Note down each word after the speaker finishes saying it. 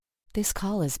This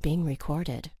call is being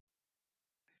recorded.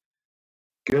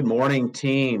 Good morning,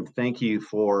 team. Thank you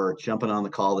for jumping on the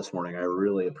call this morning. I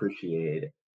really appreciate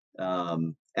it.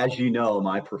 As you know,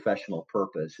 my professional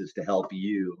purpose is to help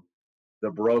you,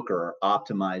 the broker,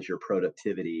 optimize your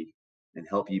productivity and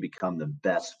help you become the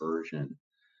best version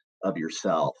of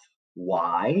yourself.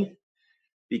 Why?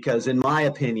 Because, in my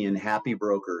opinion, happy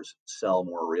brokers sell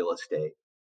more real estate.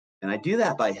 And I do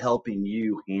that by helping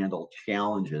you handle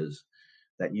challenges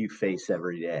that you face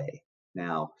every day.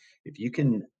 Now, if you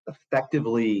can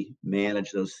effectively manage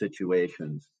those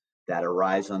situations that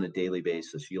arise on a daily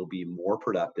basis, you'll be more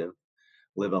productive,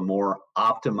 live a more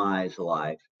optimized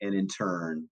life, and in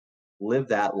turn, live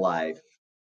that life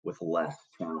with less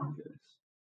challenges.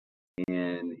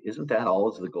 And isn't that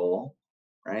always the goal,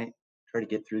 right? Try to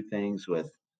get through things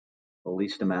with the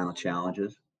least amount of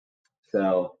challenges.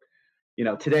 So,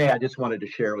 today I just wanted to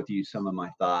share with you some of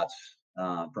my thoughts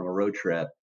from a road trip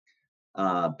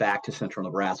back to central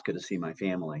Nebraska to see my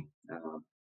family.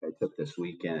 I took this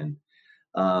weekend,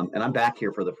 and I'm back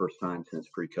here for the first time since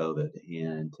pre-COVID.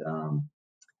 And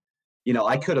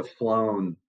I could have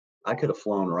flown. I could have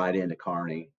flown right into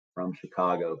Kearney from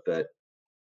Chicago, but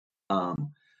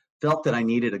felt that I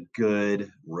needed a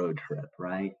good road trip.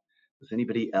 Right? Does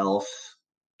anybody else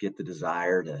get the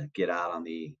desire to get out on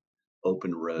the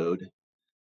open road?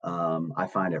 I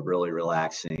find it really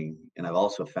relaxing, and I've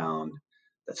also found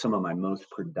that some of my most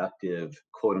productive,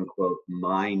 quote unquote,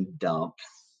 mind dumps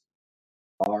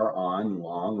are on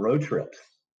long road trips.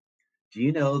 Do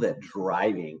you know that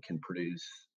driving can produce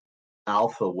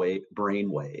alpha wave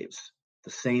brain waves,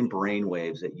 the same brain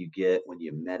waves that you get when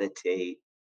you meditate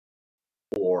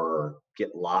or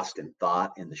get lost in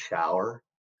thought in the shower?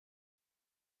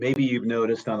 Maybe you've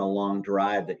noticed on a long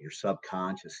drive that your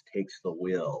subconscious takes the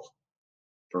wheel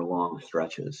for long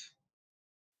stretches.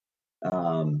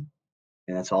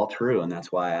 And that's all true. And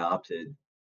that's why I opted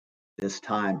this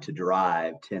time to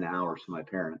drive 10 hours to my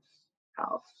parents'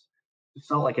 house. It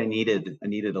felt like I needed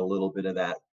a little bit of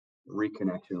that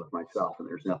reconnection with myself, and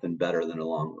there's nothing better than a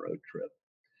long road trip.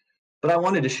 But I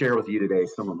wanted to share with you today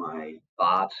some of my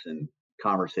thoughts and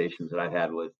conversations that I've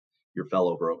had with your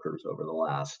fellow brokers over the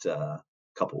last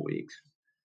couple weeks.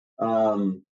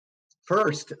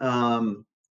 First,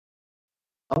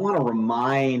 I want to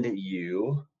remind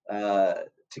you to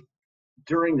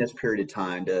during this period of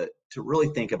time to really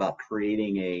think about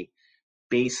creating a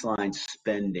baseline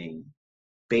spending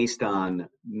based on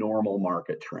normal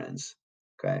market trends.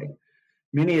 Okay.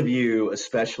 Many of you,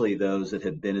 especially those that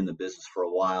have been in the business for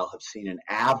a while, have seen an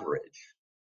average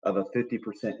of a 50%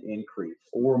 increase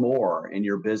or more in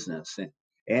your business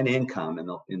and income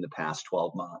in the past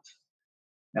 12 months.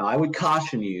 Now, I would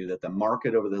caution you that the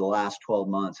market over the last 12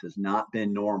 months has not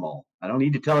been normal. I don't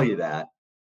need to tell you that.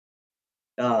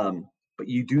 But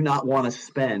you do not want to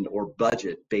spend or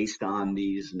budget based on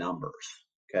these numbers.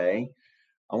 Okay.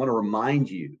 I want to remind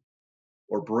you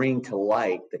or bring to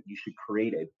light that you should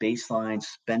create a baseline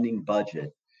spending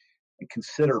budget and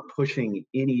consider pushing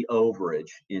any overage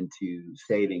into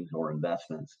savings or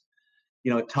investments.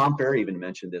 Tom Ferry even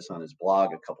mentioned this on his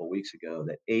blog a couple of weeks ago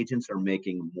that agents are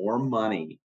making more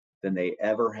money than they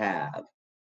ever have.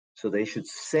 So they should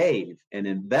save and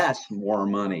invest more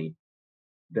money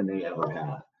than they ever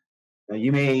have. Now,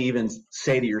 you may even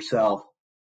say to yourself,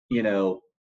 you know,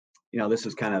 this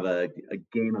is kind of a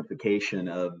gamification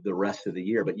of the rest of the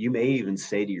year, but you may even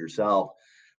say to yourself,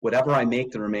 whatever I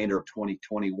make the remainder of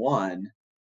 2021,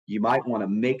 you might want to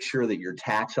make sure that your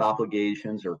tax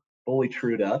obligations are fully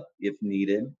trued up if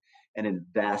needed and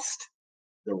invest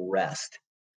the rest.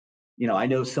 I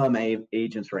know some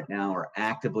agents right now are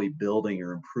actively building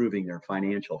or improving their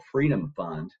financial freedom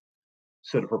fund.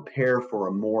 So to prepare for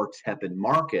a more tepid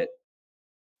market,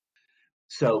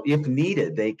 so if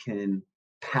needed, they can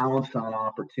pounce on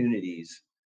opportunities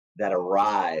that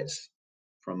arise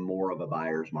from more of a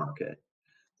buyer's market.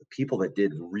 The people that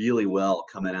did really well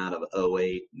coming out of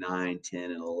 08, 9,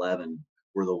 10, and 11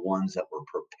 were the ones that were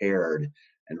prepared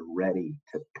and ready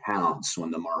to pounce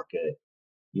when the market,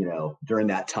 during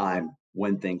that time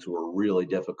when things were really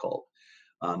difficult.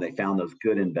 They found those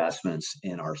good investments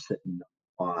and are sitting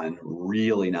on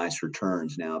really nice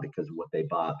returns now because of what they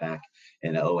bought back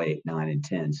in 08, 9, and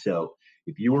 10. So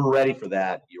if you were ready for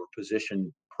that, you were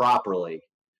positioned properly,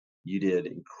 you did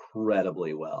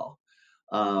incredibly well.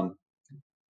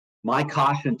 My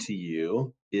caution to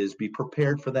you is be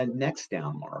prepared for that next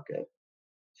down market.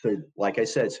 So like I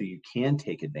said, so you can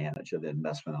take advantage of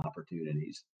investment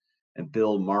opportunities and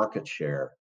build market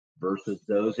share versus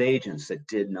those agents that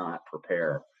did not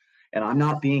prepare. And I'm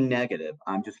not being negative.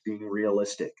 I'm just being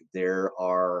realistic. There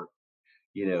are,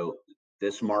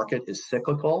 this market is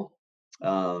cyclical.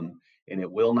 And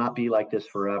it will not be like this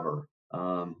forever.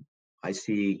 I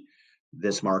see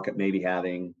this market maybe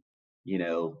having,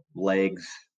 legs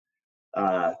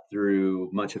through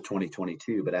much of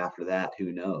 2022, but after that,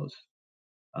 who knows?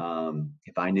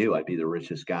 If I knew, I'd be the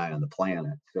richest guy on the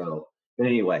planet. So, but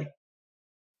anyway,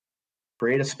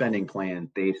 create a spending plan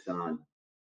based on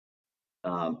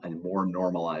a more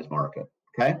normalized market.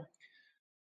 Okay.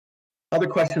 Other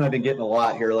question I've been getting a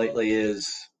lot here lately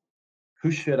is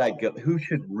who should I go? Who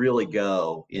should really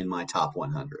go in my top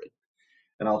 100?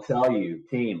 And I'll tell you,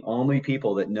 team, only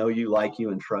people that know you, like you,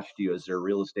 and trust you as their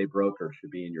real estate broker should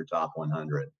be in your top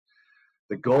 100.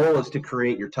 The goal is to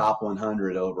create your top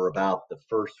 100 over about the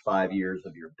first 5 years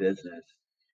of your business,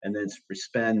 and then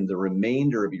spend the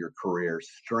remainder of your career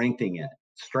strengthening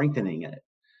it.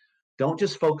 Don't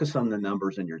just focus on the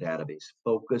numbers in your database.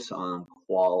 Focus on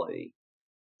quality.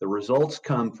 The results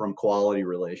come from quality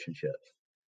relationships.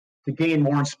 To gain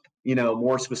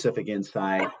more specific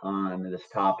insight on this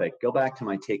topic, go back to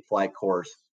my Take Flight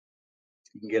course.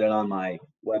 You can get it on my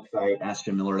website,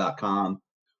 askjimmiller.com,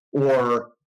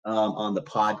 or on the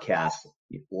podcast.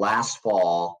 Last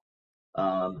fall,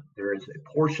 there is a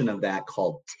portion of that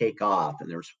called Take Off, and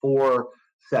there's 4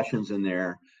 sessions in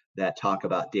there that talk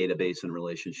about database and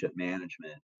relationship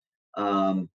management.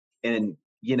 And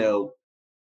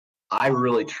I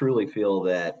really truly feel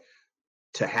that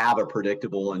to have a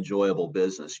predictable, enjoyable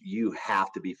business, you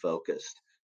have to be focused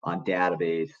on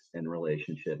database and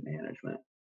relationship management.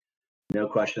 No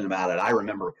question about it. I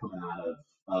remember coming out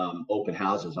of open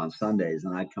houses on Sundays,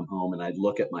 and I'd come home and I'd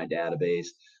look at my database,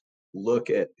 look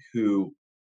at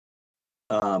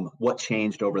what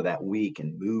changed over that week,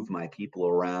 and move my people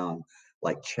around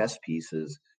like chess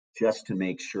pieces just to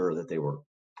make sure that they were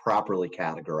properly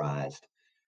categorized,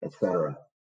 etc.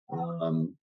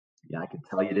 I could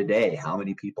tell you today how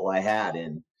many people I had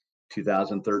in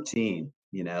 2013,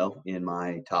 in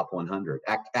my top 100.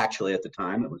 Actually, at the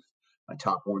time, it was my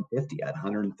top 150. I had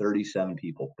 137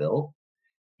 people built.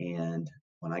 And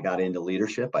when I got into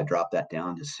leadership, I dropped that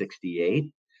down to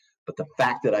 68. But the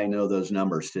fact that I know those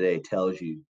numbers today tells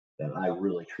you that I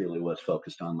really, truly was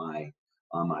focused on my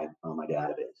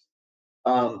database.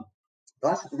 The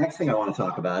next thing I want to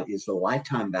talk about is the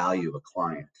lifetime value of a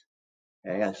client.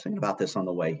 Okay, I was thinking about this on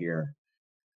the way here.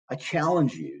 I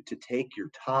challenge you to take your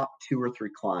top 2 or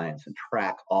 3 clients and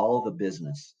track all the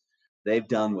business they've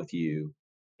done with you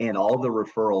and all the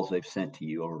referrals they've sent to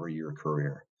you over your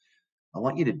career. I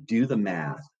want you to do the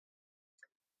math.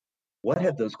 What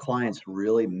have those clients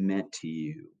really meant to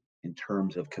you in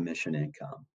terms of commission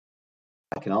income?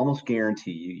 I can almost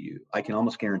guarantee you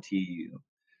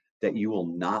that you will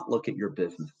not look at your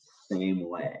business the same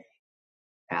way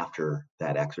after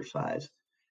that exercise.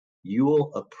 You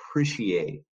will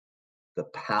appreciate the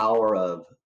power of,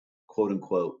 quote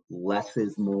unquote, less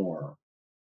is more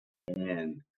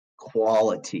and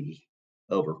quality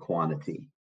over quantity.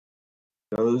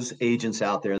 Those agents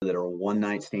out there that are one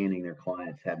night standing their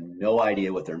clients have no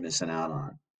idea what they're missing out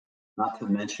on. Not to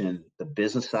mention the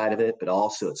business side of it, but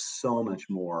also it's so much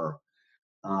more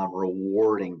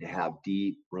rewarding to have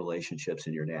deep relationships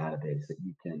in your database that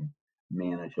you can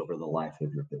manage over the life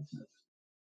of your business.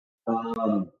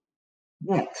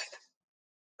 Next,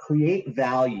 create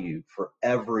value for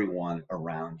everyone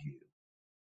around you.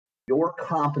 Your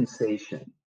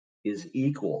compensation is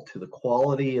equal to the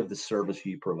quality of the service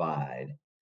you provide,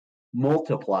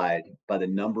 multiplied by the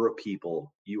number of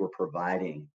people you are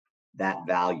providing that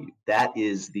value. That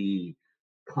is the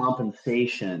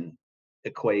compensation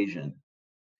equation.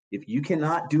 If you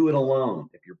cannot do it alone,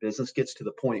 if your business gets to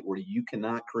the point where you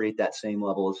cannot create that same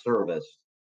level of service,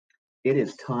 it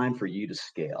is time for you to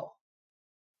scale.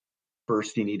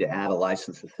 First, you need to add a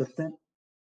licensed assistant,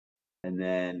 and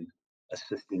then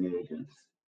assisting agents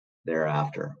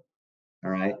thereafter.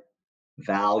 All right.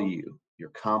 Value. Your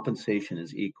compensation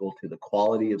is equal to the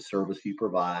quality of service you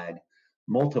provide,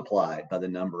 multiplied by the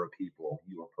number of people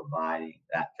you are providing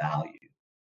that value.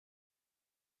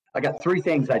 I got 3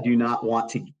 things I do not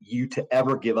want you to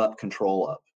ever give up control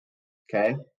of.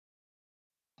 Okay.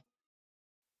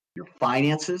 Your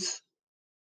finances.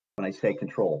 When I say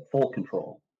control, full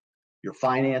control. Your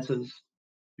finances,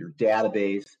 your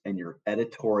database, and your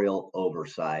editorial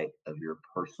oversight of your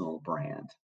personal brand.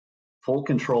 Full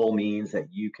control means that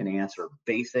you can answer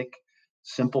basic,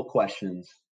 simple questions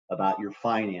about your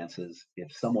finances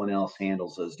if someone else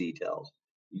handles those details.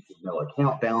 You should know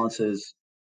account balances.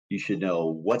 You should know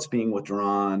what's being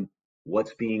withdrawn,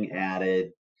 what's being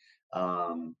added,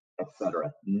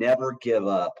 etc. Never give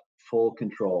up full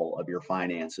control of your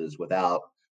finances without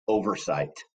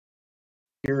oversight.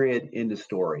 Period. End of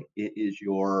story. It is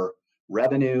your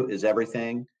revenue is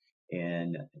everything,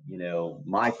 And,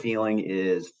 my feeling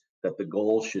is that the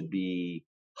goal should be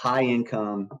high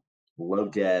income, low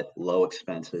debt, low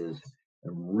expenses,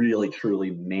 and really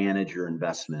truly manage your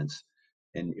investments.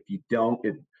 And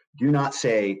do not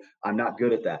say, I'm not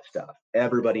good at that stuff.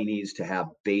 Everybody needs to have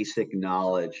basic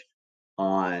knowledge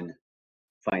on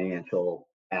financial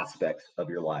aspects of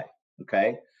your life.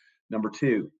 Okay. Number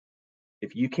two,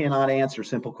 if you cannot answer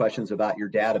simple questions about your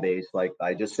database, like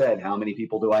I just said, how many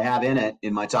people do I have in it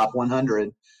in my top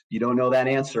 100? You don't know that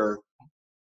answer.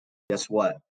 Guess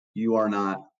what? You are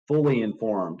not fully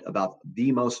informed about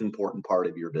the most important part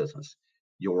of your business,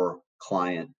 your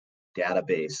client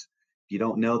database. If you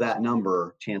don't know that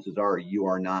number, chances are you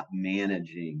are not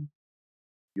managing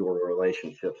your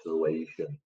relationships the way you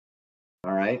should.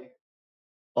 All right.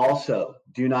 Also,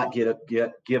 do not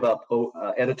give up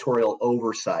editorial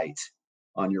oversight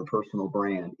on your personal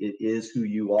brand. It is who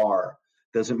you are.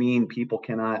 Doesn't mean people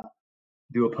cannot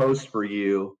do a post for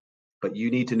you, but you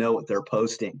need to know what they're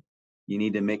posting. You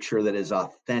need to make sure that it's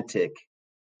authentic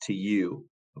to you.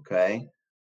 Okay.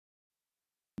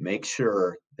 Make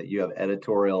sure that you have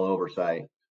editorial oversight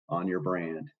on your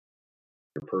brand,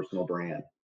 your personal brand.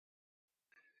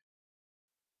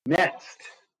 Next,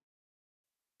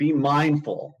 be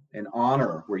mindful and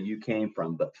honor where you came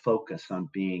from, but focus on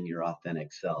being your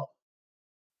authentic self.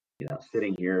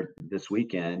 Sitting here this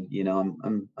weekend,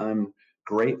 I'm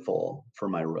grateful for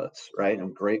my roots, right?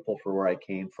 I'm grateful for where I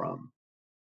came from.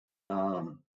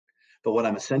 But what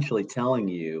I'm essentially telling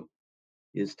you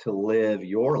is to live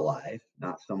your life,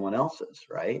 not someone else's,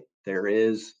 right? There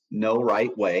is no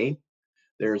right way.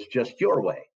 There's just your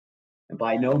way. And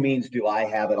by no means do I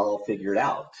have it all figured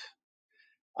out.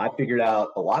 I figured out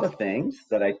a lot of things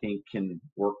that I think can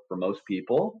work for most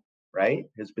people, right?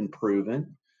 Has been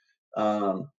proven.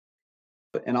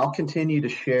 And I'll continue to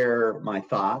share my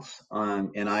thoughts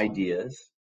on and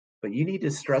ideas, but you need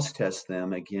to stress test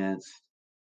them against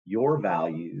your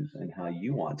values and how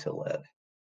you want to live,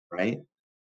 right?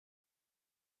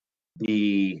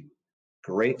 Be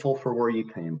grateful for where you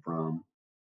came from,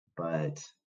 but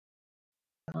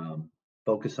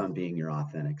focus on being your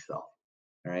authentic self.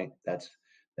 All right, that's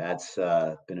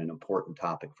been an important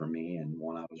topic for me and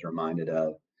one I was reminded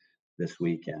of this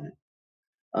weekend.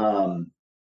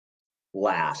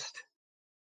 Last,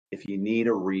 if you need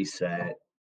a reset,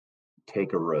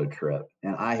 take a road trip.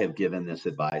 And I have given this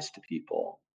advice to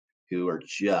people who are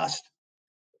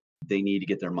they need to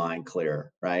get their mind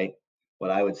clear, right? What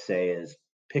I would say is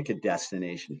pick a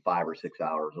destination 5 or 6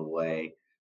 hours away,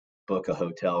 book a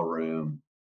hotel room,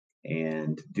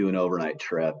 and do an overnight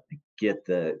trip. Get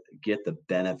the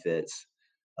benefits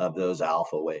of those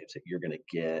alpha waves that you're going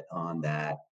to get on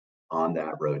that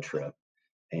road trip,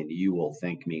 and you will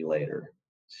thank me later.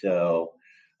 So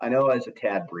I know I was a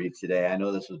tad brief today. I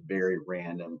know this was very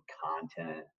random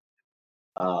content,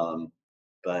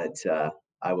 but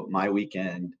my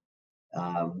weekend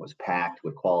was packed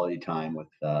with quality time with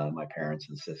my parents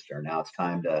and sister. Now it's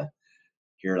time to,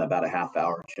 here in about a half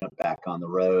hour, jump back on the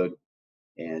road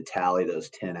and tally those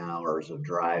 10 hours of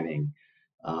driving.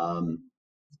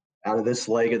 Out of this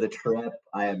leg of the trip,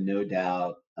 I have no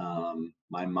doubt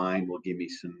my mind will give me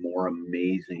some more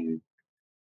amazing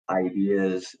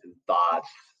ideas and thoughts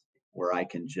where I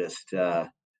can just,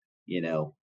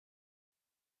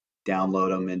 download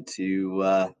them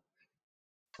into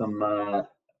some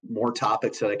more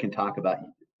topics that I can talk about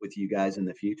with you guys in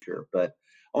the future. But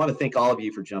I want to thank all of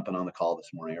you for jumping on the call this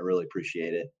morning. I really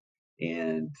appreciate it.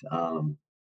 And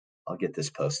I'll get this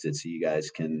posted so you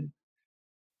guys can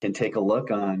take a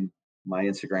look on my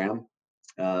Instagram,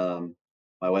 my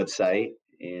website,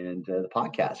 and the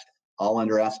podcast, all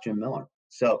under Ask Jim Miller.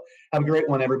 So have a great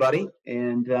one, everybody.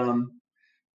 And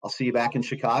I'll see you back in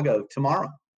Chicago tomorrow.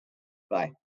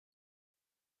 Bye.